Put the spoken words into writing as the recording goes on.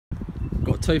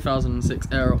got 2006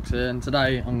 Aerox here, and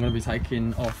today I'm going to be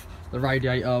taking off the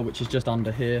radiator, which is just under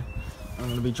here. I'm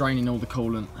going to be draining all the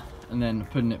coolant and then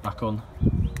putting it back on.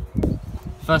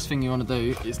 First thing you want to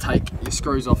do is take your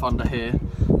screws off under here.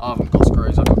 I haven't got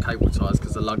screws, I've got cable ties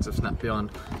because the lugs have snapped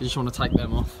behind. You just want to take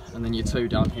them off, and then your two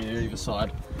down here either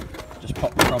side. Just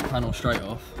pop the front panel straight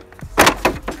off.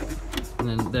 And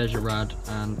then there's your rad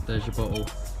and there's your bottle.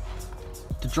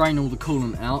 To drain all the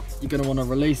coolant out, you're going to want to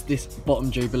release this bottom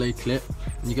Jubilee clip,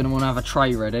 and you're going to want to have a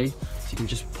tray ready, so you can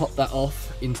just pop that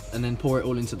off and then pour it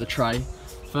all into the tray.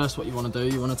 First, what you want to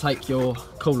do, you want to take your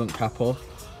coolant cap off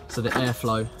so the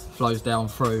airflow flows down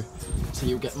through, so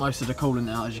you'll get most of the coolant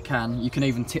out as you can. You can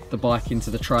even tip the bike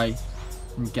into the tray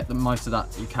and get the most of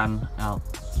that you can out.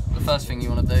 The first thing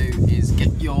you want to do is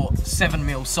get your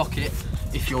 7mm socket,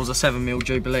 if yours are 7mm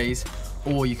Jubilees,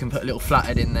 or you can put a little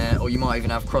flathead in there, or you might even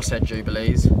have crosshead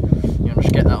Jubilees. You want to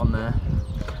just get that on there,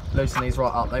 loosen these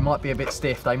right up. They might be a bit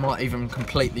stiff, they might even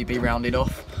completely be rounded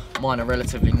off. Mine are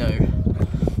relatively new.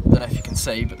 Don't know if you can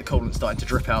see, but the coolant's starting to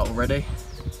drip out already.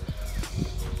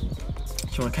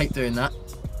 So you want to keep doing that.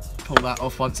 Pull that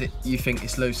off once you think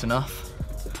it's loose enough.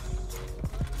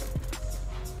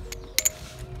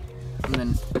 And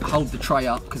then hold the tray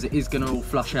up, because it is going to all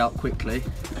flush out quickly.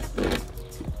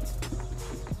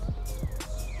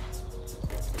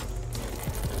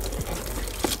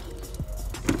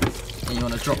 And you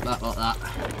want to drop that like that.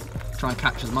 Try and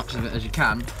catch as much of it as you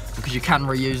can, because you can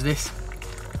reuse this.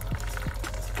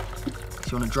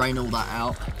 So you want to drain all that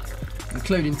out,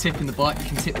 including tipping the bike. You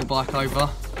can tip the bike over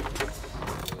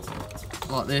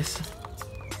like this.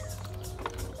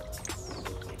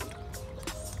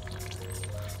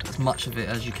 As much of it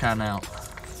as you can out.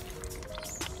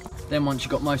 Then once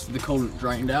you've got most of the coolant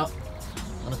drained out,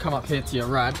 I'm going to come up here to your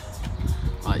rad.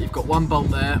 Right, you've got one bolt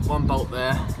there, one bolt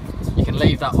there. You can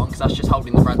leave that one because that's just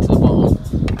holding the rad to the bottom.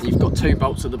 And you've got two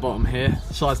bolts at the bottom here,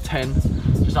 size 10,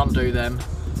 just undo them.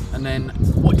 And then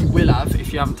what you will have,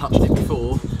 if you haven't touched it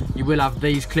before, you will have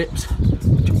these clips,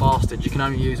 which are bastards. You can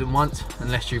only use them once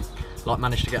unless you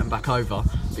manage to get them back over.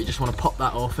 But you just want to pop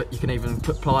that off. You can even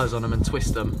put pliers on them and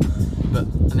twist them.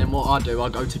 And then what I do, I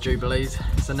go to Jubilees.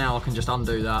 So now I can just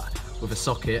undo that with a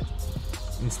socket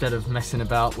instead of messing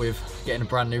about with getting a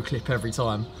brand new clip every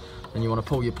time. And you want to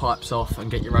pull your pipes off and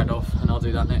get your rad off, and I'll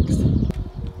do that next.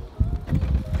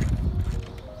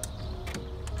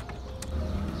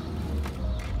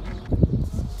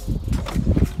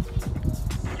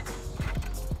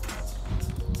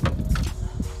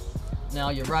 Now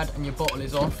your rad and your bottle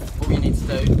is off. All you need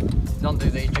to do is undo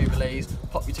these Jubilees,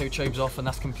 pop your two tubes off, and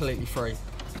that's completely free.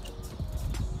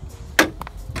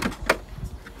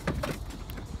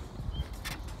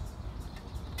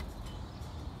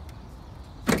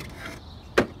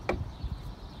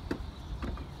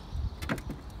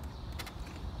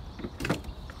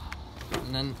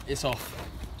 And then it's off,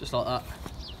 just like that.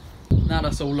 Now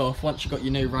that's all off, once you've got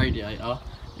your new radiator,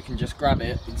 you can just grab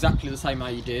it exactly the same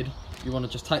way you did. You want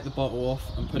to just take the bottle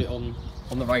off and put it on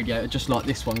the radiator, just like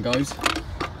this one goes.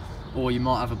 Or you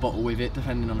might have a bottle with it,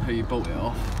 depending on who you bought it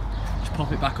off. Just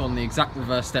pop it back on the exact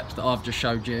reverse steps that I've just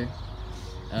showed you.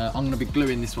 I'm going to be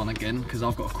gluing this one again because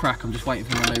I've got a crack. I'm just waiting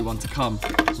for my new one to come.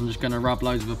 So I'm just going to rub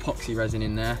loads of epoxy resin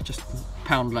in there, just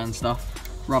Poundland stuff.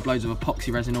 Rub loads of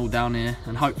epoxy resin all down here,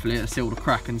 and hopefully it'll seal the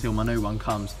crack until my new one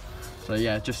comes. So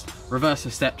yeah, just reverse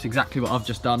the steps, exactly what I've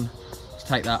just done. Just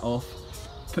take that off,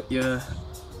 put your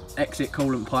exit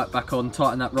coolant pipe back on,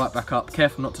 tighten that right back up.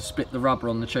 Careful not to split the rubber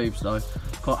on the tubes though.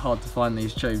 Quite hard to find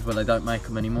these tubes where they don't make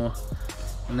them anymore.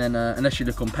 And then unless you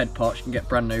look on Ped Parts, you can get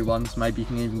brand new ones. Maybe you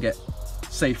can even get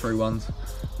see-through ones.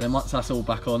 Then once that's all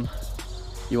back on,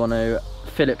 you want to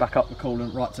fill it back up with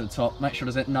coolant right to the top. Make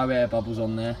sure there's no air bubbles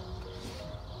on there,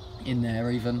 in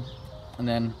there even. And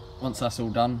then once that's all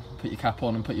done, put your cap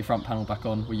on and put your front panel back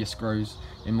on with your screws,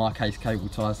 in my case cable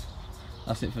ties.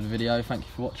 That's it for the video. Thank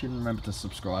you for watching, remember to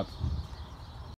subscribe.